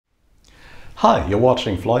Hi, you're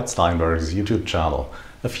watching Floyd Steinberg's YouTube channel.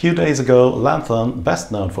 A few days ago, Lanthan,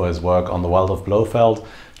 best known for his work on the world of Blofeld,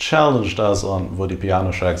 challenged us on Woody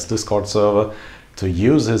Piano Shack's Discord server to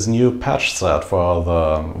use his new patch set for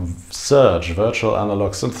the Surge virtual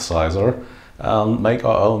analog synthesizer and make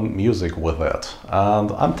our own music with it.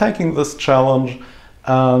 And I'm taking this challenge,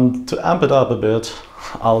 and to amp it up a bit,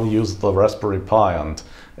 I'll use the Raspberry Pi and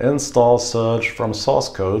install Surge from source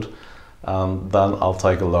code, and then I'll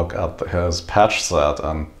take a look at his patch set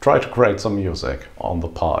and try to create some music on the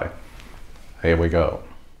Pi. Here we go.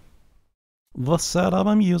 The setup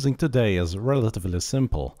I'm using today is relatively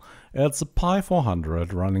simple. It's a Pi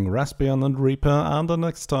 400 running Raspbian and Reaper and an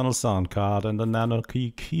external sound card and a nano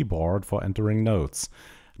key keyboard for entering notes.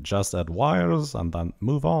 Just add wires and then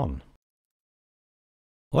move on.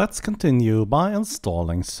 Let's continue by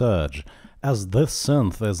installing Surge. As this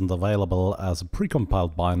synth isn't available as a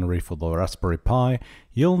precompiled binary for the Raspberry Pi,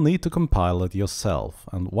 you'll need to compile it yourself,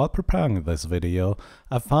 and while preparing this video,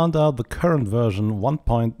 I found out the current version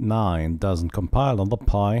 1.9 doesn't compile on the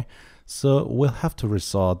Pi, so we'll have to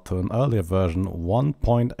resort to an earlier version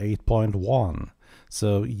 1.8.1.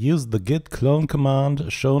 So use the git clone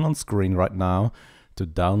command shown on screen right now to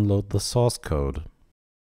download the source code.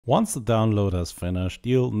 Once the download has finished,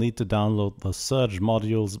 you'll need to download the Surge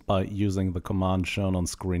modules by using the command shown on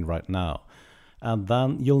screen right now. And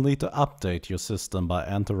then you'll need to update your system by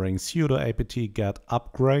entering sudo apt-get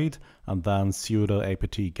upgrade and then sudo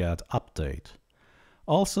apt-get update.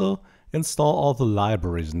 Also, install all the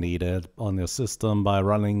libraries needed on your system by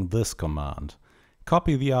running this command.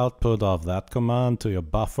 Copy the output of that command to your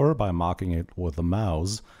buffer by marking it with the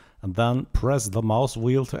mouse, and then press the mouse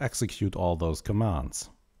wheel to execute all those commands.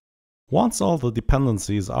 Once all the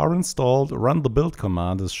dependencies are installed, run the build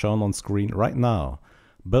command as shown on screen right now.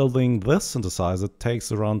 Building this synthesizer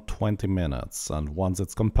takes around 20 minutes, and once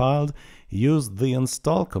it's compiled, use the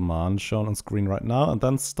install command shown on screen right now and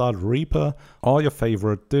then start Reaper or your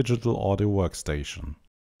favorite digital audio workstation.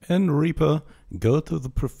 In Reaper, go to the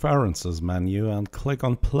Preferences menu and click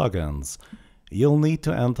on Plugins. You'll need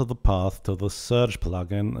to enter the path to the Surge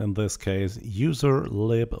plugin, in this case user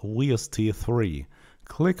libvst3.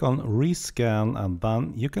 Click on Rescan and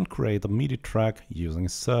then you can create a MIDI track using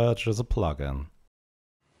Surge as a plugin.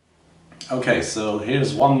 Okay, so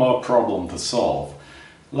here's one more problem to solve.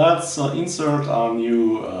 Let's insert our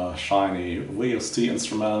new shiny VST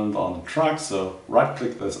instrument on the track. So right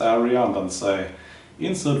click this area and then say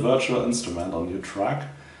Insert Virtual Instrument on New Track.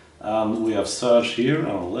 And we have Surge here in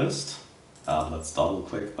a list. And let's double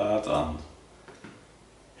click that, and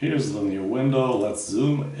here's the new window. Let's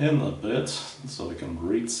zoom in a bit so we can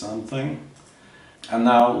read something. And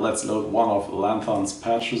now let's load one of Lanthan's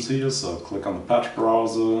patches here. So click on the patch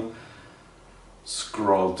browser,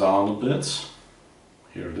 scroll down a bit.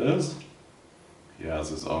 Here it is. He has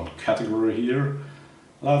his own category here.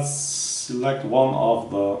 Let's select one of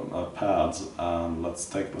the pads and let's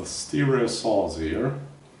take the stereo source here.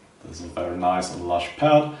 This is a very nice and lush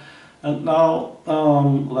pad. And now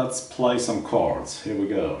let's play some chords. Here we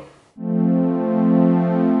go.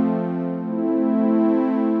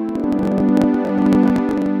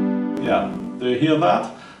 Yeah, do you hear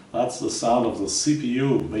that? That's the sound of the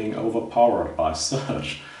CPU being overpowered by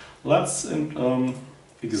Surge. Let's examine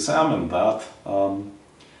that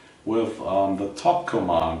with the top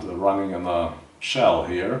command running in a shell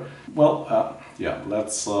here. Well, yeah,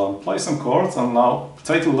 let's play some chords and now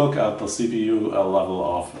take a look at the CPU level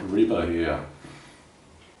of Reaper here.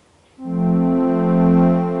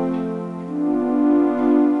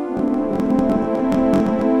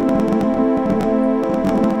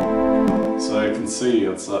 So you can see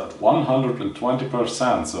it's at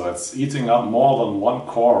 120%, so it's eating up more than one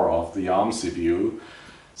core of the ARM CPU.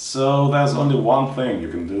 So there's only one thing you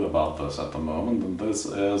can do about this at the moment, and this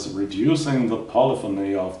is reducing the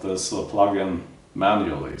polyphony of this plugin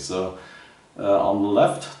manually. So on the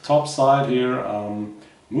left top side here,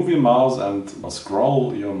 move your mouse and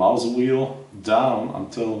scroll your mouse wheel down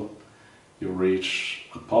until you reach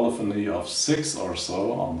a polyphony of 6 or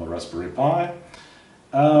so on the Raspberry Pi.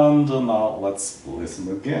 And now let's listen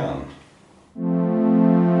again.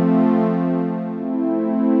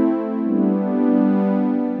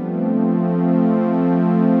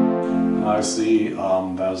 I see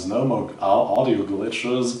there's no more audio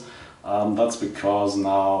glitches. That's because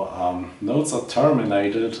now notes are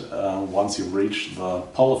terminated once you reach the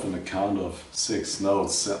polyphony count of 6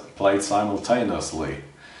 notes played simultaneously.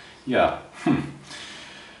 Yeah.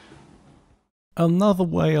 Another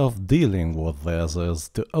way of dealing with this is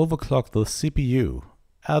to overclock the CPU.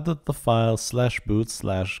 Edit the file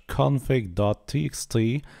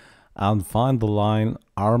 /boot/config.txt and find the line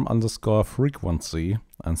arm_frequency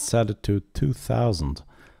and set it to 2000.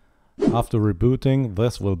 After rebooting,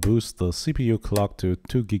 this will boost the CPU clock to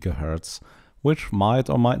 2 GHz, which might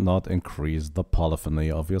or might not increase the polyphony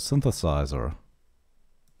of your synthesizer.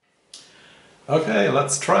 Okay,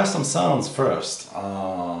 let's try some sounds first.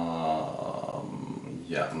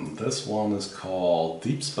 Yeah, this one is called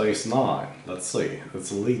Deep Space Nine. Let's see,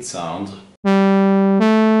 it's a lead sound.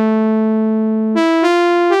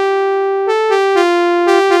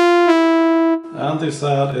 And they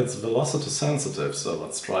said it's velocity sensitive, so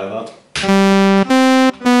let's try that.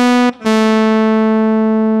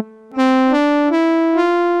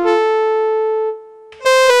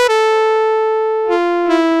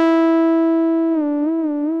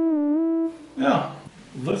 Yeah,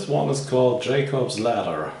 this one is called Jacob's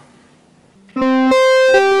Ladder.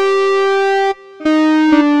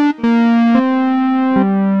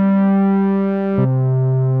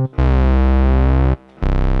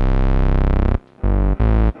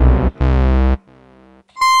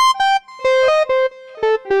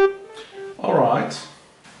 Alright,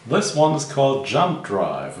 this one is called Jump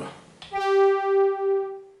Drive.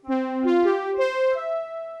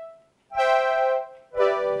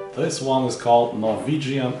 This one is called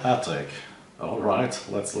Norwegian Attic. Alright,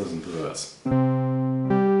 let's listen to this.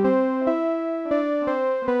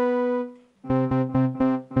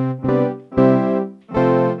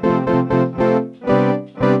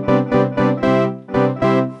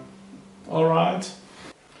 Alright.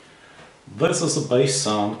 This is a bass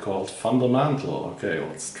sound called Fundamental. Okay,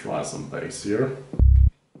 let's try some bass here.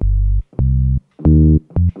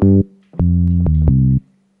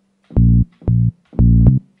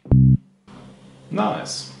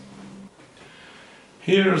 Nice.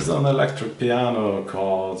 Here's an electric piano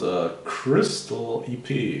called Crystal EP.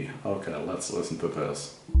 Okay, let's listen to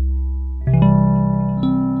this.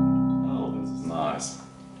 Oh, this is nice.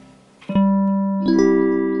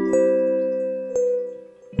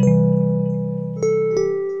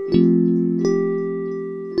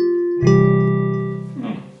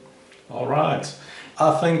 Alright,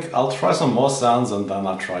 I think I'll try some more sounds and then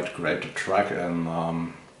I'll try to create a track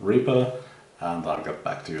in Reaper, and I'll get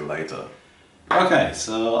back to you later. Okay,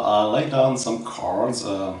 so I laid down some chords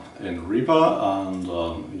in Reaper and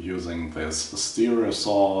using this stereo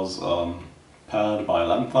source pad by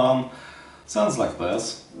Lanthan. Sounds like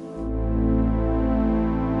this.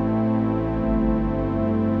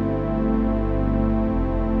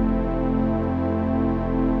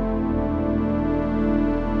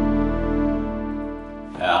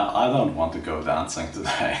 Yeah, I don't want to go dancing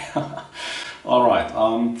today. Alright,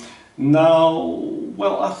 now,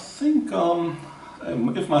 well, I think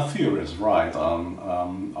if my theory is right,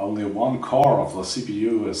 only one core of the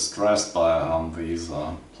CPU is stressed by these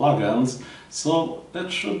plugins, so it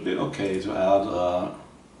should be okay to add a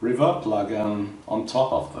reverb plugin on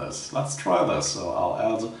top of this. Let's try this. So I'll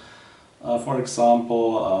add, for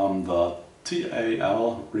example, the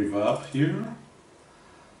TAL reverb here.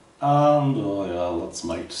 And yeah, let's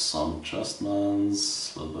make some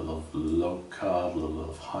adjustments, a little of low cut, a little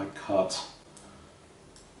of high cut.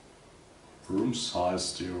 Room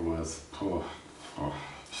size deal with,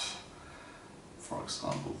 for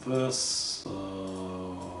example, this.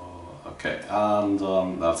 Okay, and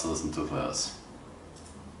let's listen to this.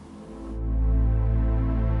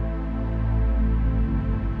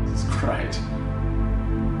 This is great.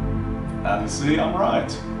 And you see, I'm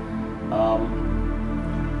right.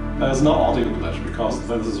 There's no audio glitch because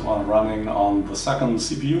this is one running on the second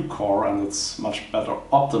CPU core and it's much better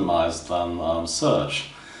optimized than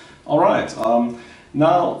Surge. Alright,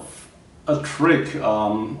 now a trick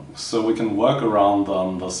so we can work around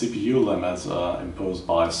the CPU limit imposed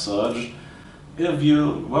by Surge. If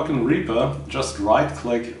you work in Reaper, just right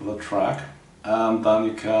click the track and then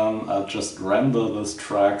you can just render this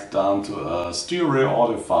track down to a stereo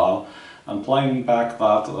audio file, and playing back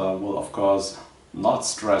that will of course not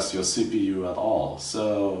stress your CPU at all.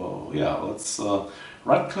 So yeah, let's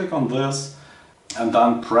right click on this and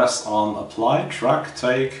then press on apply track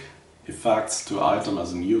take effects to item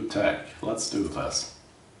as a new tag. Let's do this.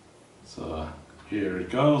 So here it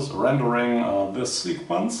goes, rendering this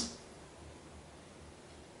sequence.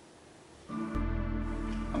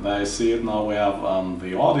 And there you see it. Now we have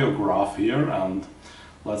the audio graph here, and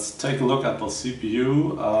let's take a look at the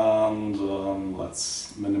CPU and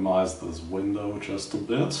let's minimize this window just a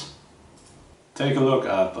bit. Take a look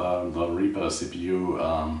at the Reaper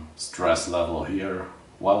CPU stress level here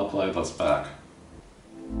while I play this back.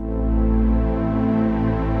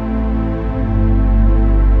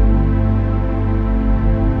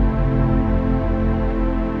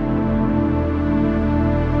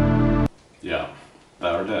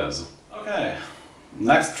 is. Okay,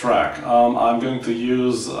 next track. I'm going to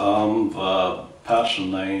use the patch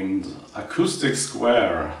named Acoustic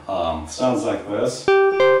Square. Sounds like this.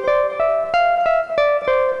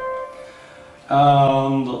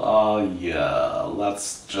 And yeah,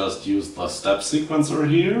 let's just use the step sequencer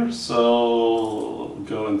here. So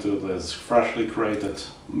go into this freshly created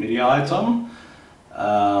MIDI item,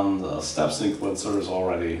 and the step sequencer is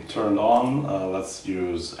already turned on. Let's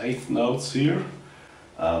use 8th notes here,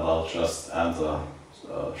 and I'll just enter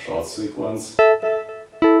a short sequence.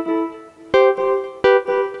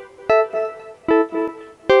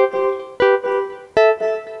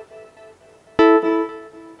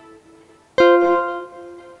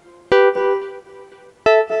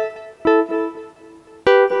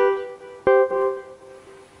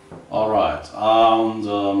 Alright,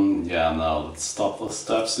 and yeah, now let's stop the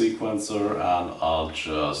step sequencer, and I'll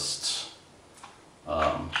just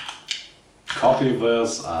copy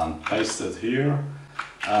this and paste it here.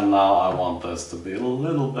 And now I want this to be a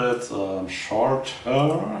little bit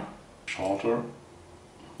shorter,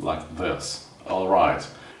 like this. Alright,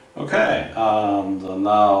 okay, and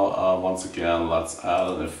now once again let's add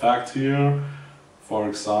an effect here. For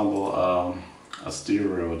example, a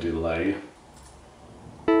stereo delay.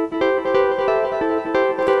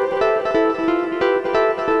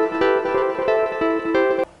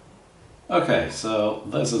 Okay, so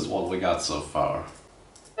this is what we got so far.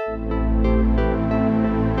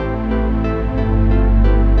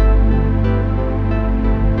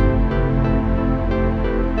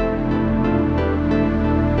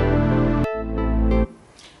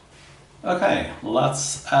 Okay,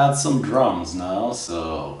 let's add some drums now.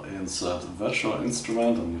 So insert virtual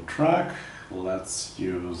instrument, a new track. Let's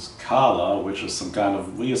use CARLA, which is some kind of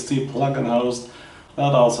VST plugin host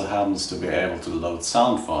that also happens to be able to load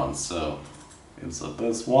sound fonts. So insert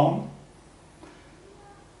this one.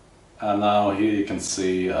 And now here you can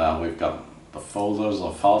see we've got the folders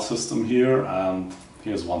or file system here, and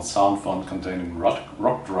here's one sound font containing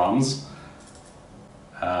rock drums.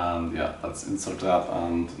 And yeah, let's insert that,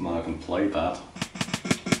 and now I can play that.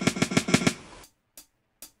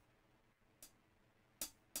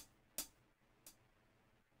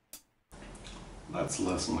 Let's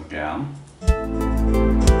listen again.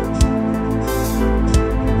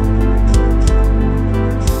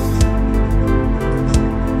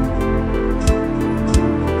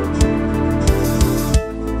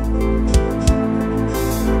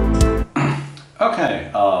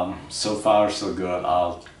 Okay, so far so good.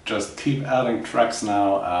 I'll just keep adding tracks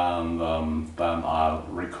now, and then I'll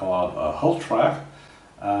record a whole track,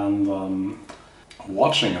 and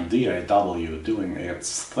watching a DAW doing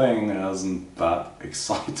its thing isn't that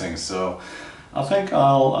exciting, so I think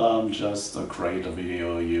I'll just create a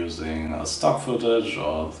video using stock footage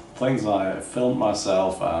or things I filmed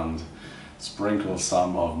myself and sprinkle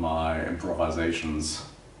some of my improvisations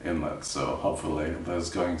in it. So hopefully there's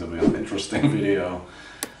going to be an interesting video.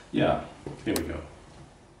 Yeah, here we go.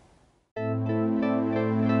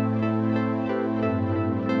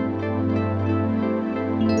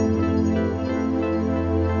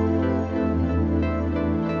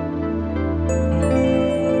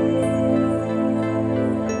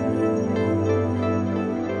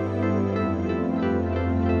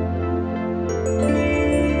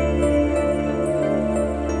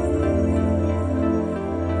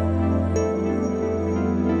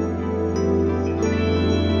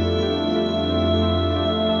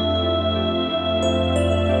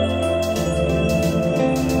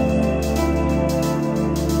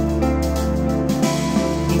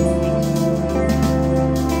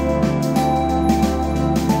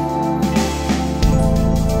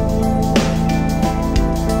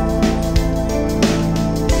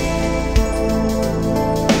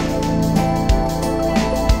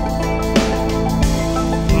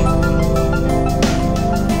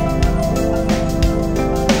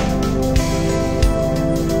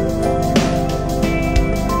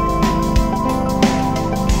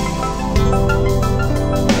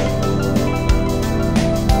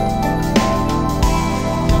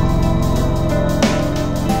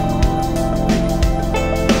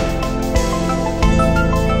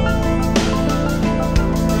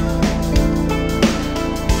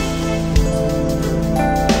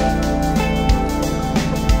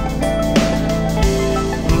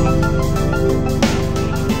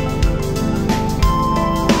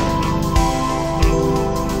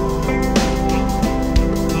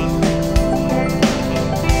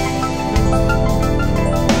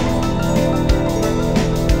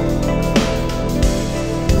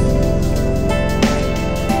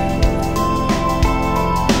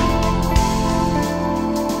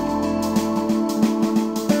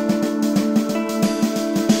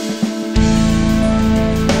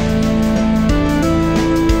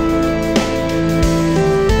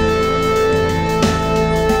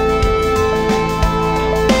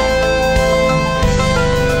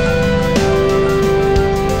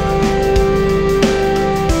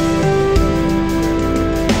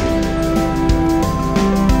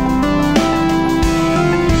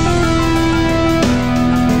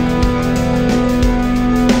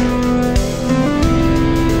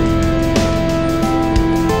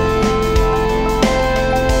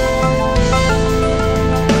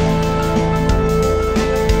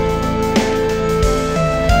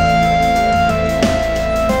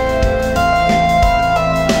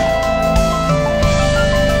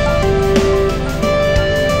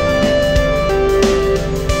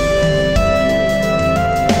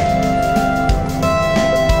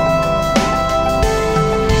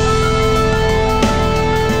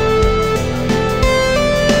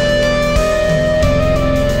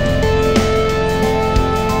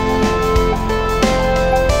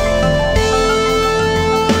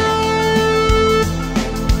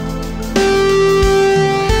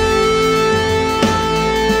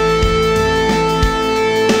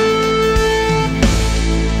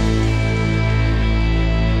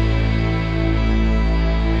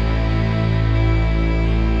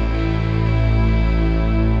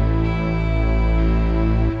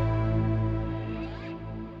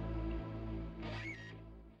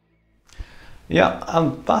 Yeah,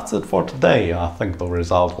 and that's it for today. I think the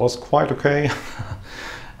result was quite okay.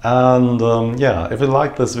 And yeah, if you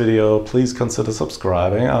liked this video, please consider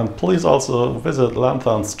subscribing, and please also visit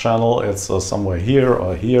Lanthan's channel. It's somewhere here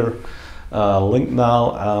or here, linked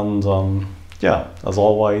now. And yeah, as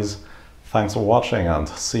always, thanks for watching, and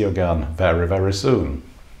see you again very, very soon.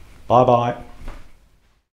 Bye bye.